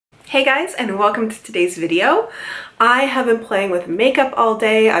Hey guys, and welcome to today's video. I have been playing with makeup all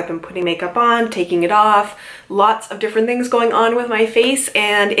day. I've been putting makeup on, taking it off, lots of different things going on with my face,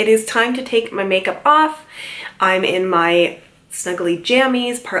 and it is time to take my makeup off. I'm in my snuggly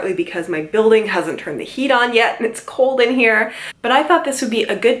jammies, partly because my building hasn't turned the heat on yet and it's cold in here. But I thought this would be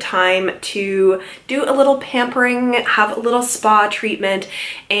a good time to do a little pampering, have a little spa treatment,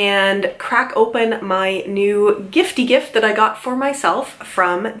 and crack open my new gifty gift that I got for myself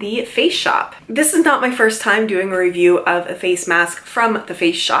from the Face Shop. This is not my first time doing a review of a face mask from the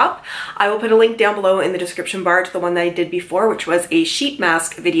Face Shop. I will put a link down below in the description bar to the one that I did before, which was a sheet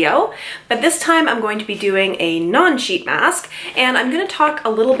mask video. But this time I'm going to be doing a non-sheet mask. And I'm going to talk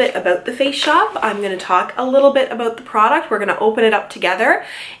a little bit about the Face Shop. I'm going to talk a little bit about the product. We're going to open it up together,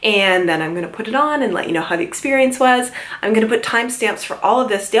 and then I'm going to put it on and let you know how the experience was. I'm going to put timestamps for all of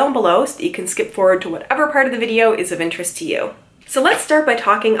this down below so that you can skip forward to whatever part of the video is of interest to you. So let's start by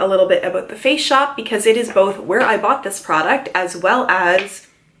talking a little bit about the Face Shop, because it is both where I bought this product as well as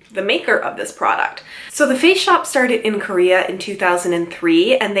the maker of this product. So the Face Shop started in Korea in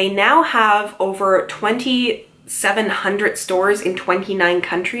 2003, and they now have over 2,700 stores in 29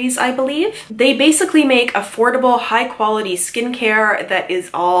 countries, I believe. They basically make affordable, high-quality skincare that is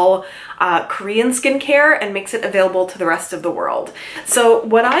all Korean skincare and makes it available to the rest of the world. So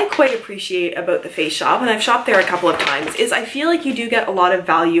what I quite appreciate about the Face Shop, and I've shopped there a couple of times, is I feel like you do get a lot of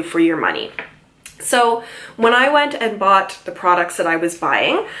value for your money. So when I went and bought the products that I was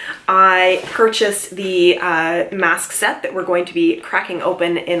buying, I purchased the mask set that we're going to be cracking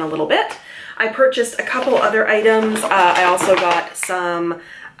open in a little bit. I purchased a couple other items. I also got some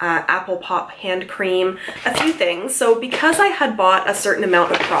Apple Pop hand cream, a few things. So because I had bought a certain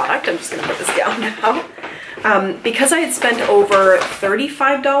amount of product, I'm just gonna put this down now. Because I had spent over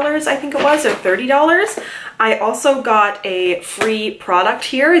 $35, I think it was, or $30, I also got a free product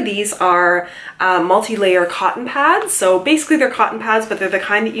here. These are multi-layer cotton pads. So basically they're cotton pads, but they're the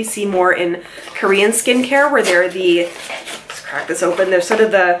kind that you see more in Korean skincare, where they're the, let's crack this open, they're sort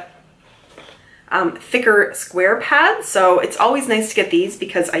of the thicker square pads. So it's always nice to get these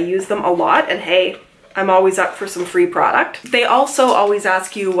because I use them a lot, and hey, I'm always up for some free product. They also always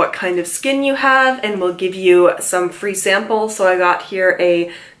ask you what kind of skin you have and will give you some free samples. So I got here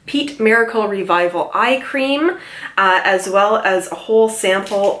a Peat Miracle Revival Eye Cream, as well as a whole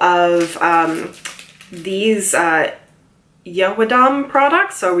sample of these Yawadam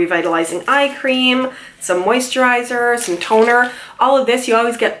products, so revitalizing eye cream, some moisturizer, some toner. All of this, you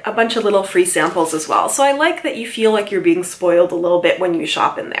always get a bunch of little free samples as well. So I like that you feel like you're being spoiled a little bit when you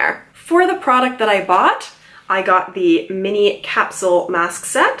shop in there. For the product that I bought, I got the mini capsule mask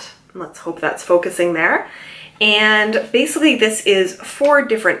set. Let's hope that's focusing there. And basically this is 4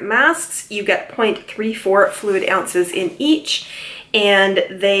 different masks. You get 0.34 fluid ounces in each, and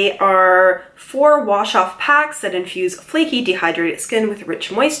they are 4 wash-off packs that infuse flaky, dehydrated skin with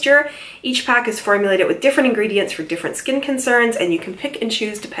rich moisture. Each pack is formulated with different ingredients for different skin concerns, and you can pick and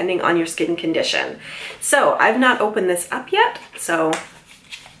choose depending on your skin condition. So I've not opened this up yet, so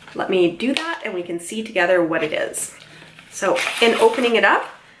let me do that and we can see together what it is. So in opening it up,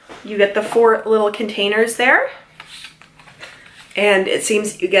 you get the 4 little containers there, and it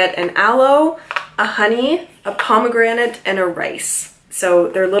seems you get an aloe, a honey, a pomegranate, and a rice. So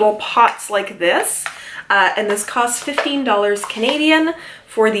they're little pots like this, and this costs $15 Canadian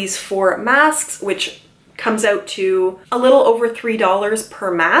for these 4 masks, which comes out to a little over $3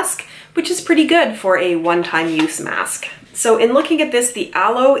 per mask, which is pretty good for a one-time use mask. So in looking at this, the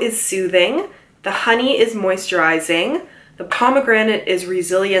aloe is soothing, the honey is moisturizing, the pomegranate is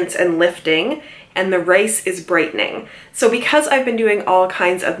resilience and lifting, and the rice is brightening. So because I've been doing all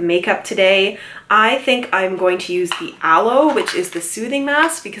kinds of makeup today, I think I'm going to use the aloe, which is the soothing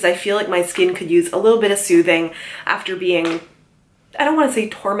mask, because I feel like my skin could use a little bit of soothing after being, I don't want to say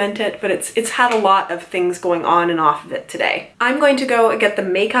tormented, but it's had a lot of things going on and off of it today. I'm going to go get the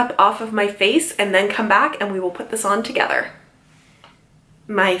makeup off of my face and then come back and we will put this on together.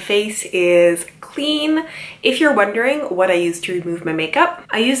 My face is clean. If you're wondering what I use to remove my makeup,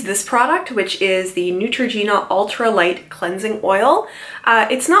 I use this product, which is the Neutrogena Ultra Light Cleansing Oil.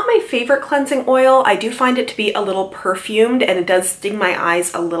 It's not my favorite cleansing oil. I do find it to be a little perfumed and it does sting my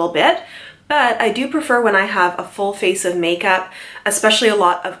eyes a little bit. But I do prefer when I have a full face of makeup, especially a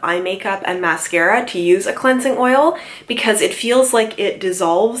lot of eye makeup and mascara, to use a cleansing oil, because it feels like it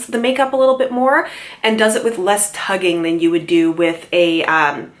dissolves the makeup a little bit more and does it with less tugging than you would do with a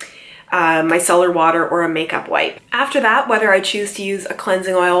micellar water or a makeup wipe. After that, whether I choose to use a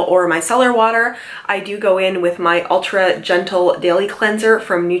cleansing oil or a micellar water, I do go in with my Ultra Gentle Daily Cleanser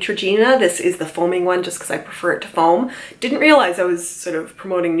from Neutrogena. This is the foaming one just because I prefer it to foam. Didn't realize I was sort of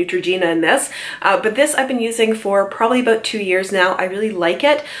promoting Neutrogena in this, but this I've been using for probably about 2 years now. I really like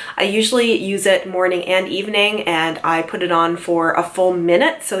it. I usually use it morning and evening, and I put it on for a full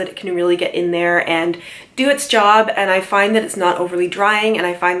minute so that it can really get in there and do its job, and I find that it's not overly drying, and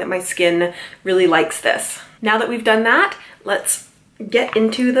I find that my skin really likes this. Now that we've done that, let's get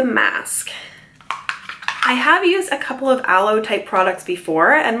into the mask. I have used a couple of Aloe type products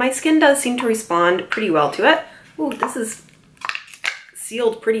before, and my skin does seem to respond pretty well to it. Ooh, this is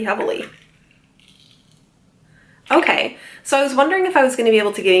sealed pretty heavily. Okay, so I was wondering if I was going to be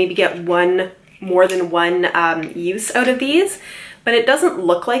able to maybe get more than one use out of these, but it doesn't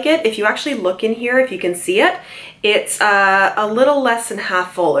look like it. If you actually look in here, if you can see it, it's a little less than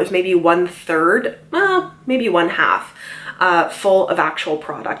half full. There's maybe 1/3, well, maybe 1/2 full of actual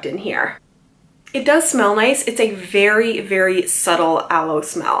product in here. It does smell nice. It's a very, very subtle aloe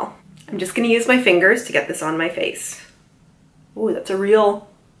smell. I'm just gonna use my fingers to get this on my face. Ooh, that's a real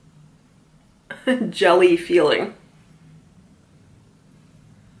jelly feeling.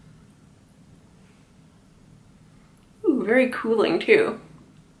 Ooh, very cooling too.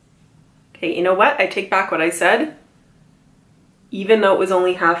 Okay, you know what? I take back what I said. Even though it was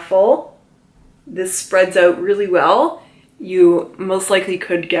only half full, this spreads out really well. You most likely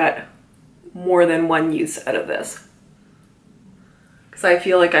could get more than one use out of this. Because I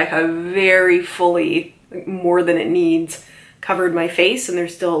feel like I have very fully, like more than it needs, covered my face, and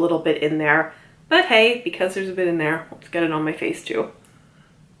there's still a little bit in there. But hey, because there's a bit in there, let's get it on my face too.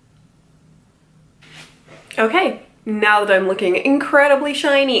 Okay, now that I'm looking incredibly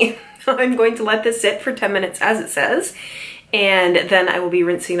shiny, I'm going to let this sit for 10 minutes as it says, and then I will be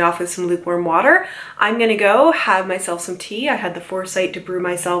rinsing it off with some lukewarm water. I'm gonna go have myself some tea. I had the foresight to brew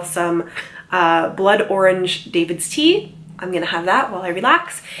myself some blood orange David's tea. I'm gonna have that while I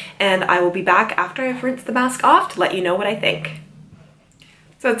relax, and I will be back after I've rinsed the mask off to let you know what I think.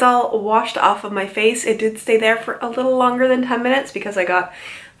 So it's all washed off of my face. It did stay there for a little longer than 10 minutes because I got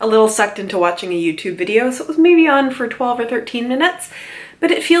a little sucked into watching a YouTube video, so it was maybe on for 12 or 13 minutes. But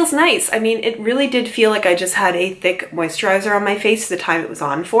it feels nice. I mean, it really did feel like I just had a thick moisturizer on my face the time it was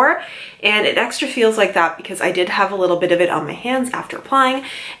on for. And it extra feels like that because I did have a little bit of it on my hands after applying.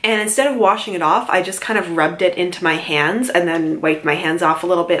 And instead of washing it off, I just kind of rubbed it into my hands and then wiped my hands off a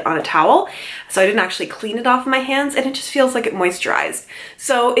little bit on a towel. So I didn't actually clean it off of my hands, and it just feels like it moisturized.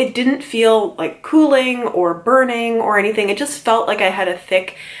 So it didn't feel like cooling or burning or anything. It just felt like I had a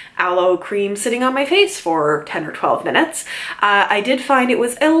thick aloe cream sitting on my face for 10 or 12 minutes. I did find it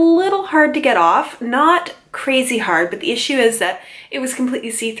was a little hard to get off, not crazy hard, but the issue is that it was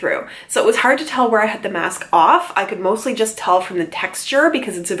completely see-through. So it was hard to tell where I had the mask off. I could mostly just tell from the texture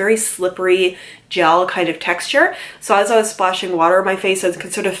because it's a very slippery gel kind of texture. So as I was splashing water on my face, I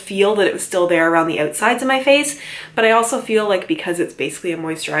could sort of feel that it was still there around the outsides of my face. But I also feel like because it's basically a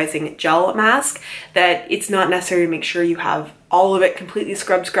moisturizing gel mask, that it's not necessary to make sure you have all of it completely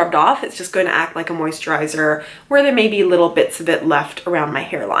scrubbed off. It's just going to act like a moisturizer where there may be little bits of it left around my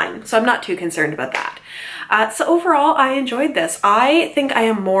hairline. So I'm not too concerned about that. So overall, I enjoyed this. I think I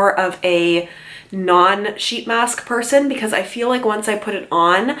am more of a non-sheet mask person because I feel like once I put it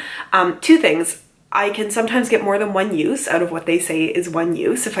on, two things. I can sometimes get more than one use out of what they say is one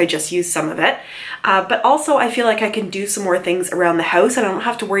use if I just use some of it. But also I feel like I can do some more things around the house and I don't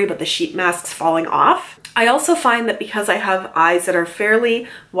have to worry about the sheet masks falling off. I also find that because I have eyes that are fairly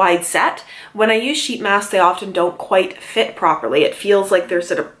wide set, when I use sheet masks, they often don't quite fit properly. It feels like they're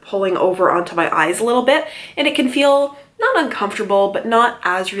sort of pulling over onto my eyes a little bit, and it can feel not uncomfortable, but not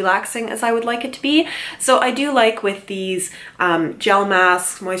as relaxing as I would like it to be. So I do like with these gel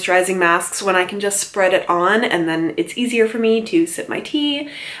masks, moisturizing masks, when I can just spread it on and then it's easier for me to sip my tea,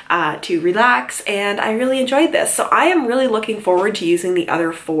 to relax, and I really enjoyed this. So I am really looking forward to using the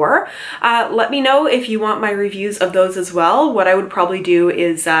other 4. Let me know if you want my reviews of those as well. What I would probably do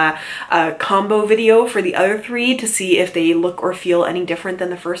is a combo video for the other 3 to see if they look or feel any different than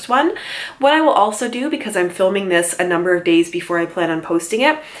the first one. What I will also do, because I'm filming this a number of days before I plan on posting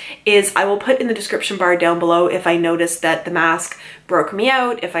it, is I will put in the description bar down below if I notice that the mask broke me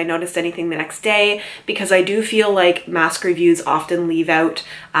out, if I noticed anything the next day, because I do feel like mask reviews often leave out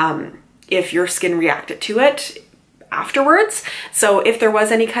if your skin reacted to it. afterwards. So if there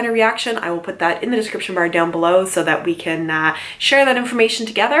was any kind of reaction, I will put that in the description bar down below so that we can share that information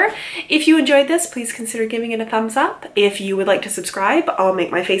together. If you enjoyed this, please consider giving it a thumbs up. If you would like to subscribe, I'll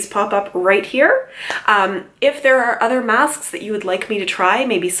make my face pop up right here. If there are other masks that you would like me to try,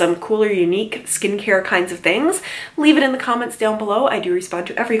 maybe some cooler, unique skincare kinds of things, leave it in the comments down below. I do respond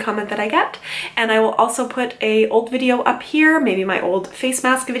to every comment that I get. And I will also put an old video up here, maybe my old face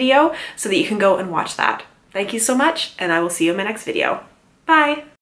mask video, so that you can go and watch that. Thank you so much, and I will see you in my next video. Bye!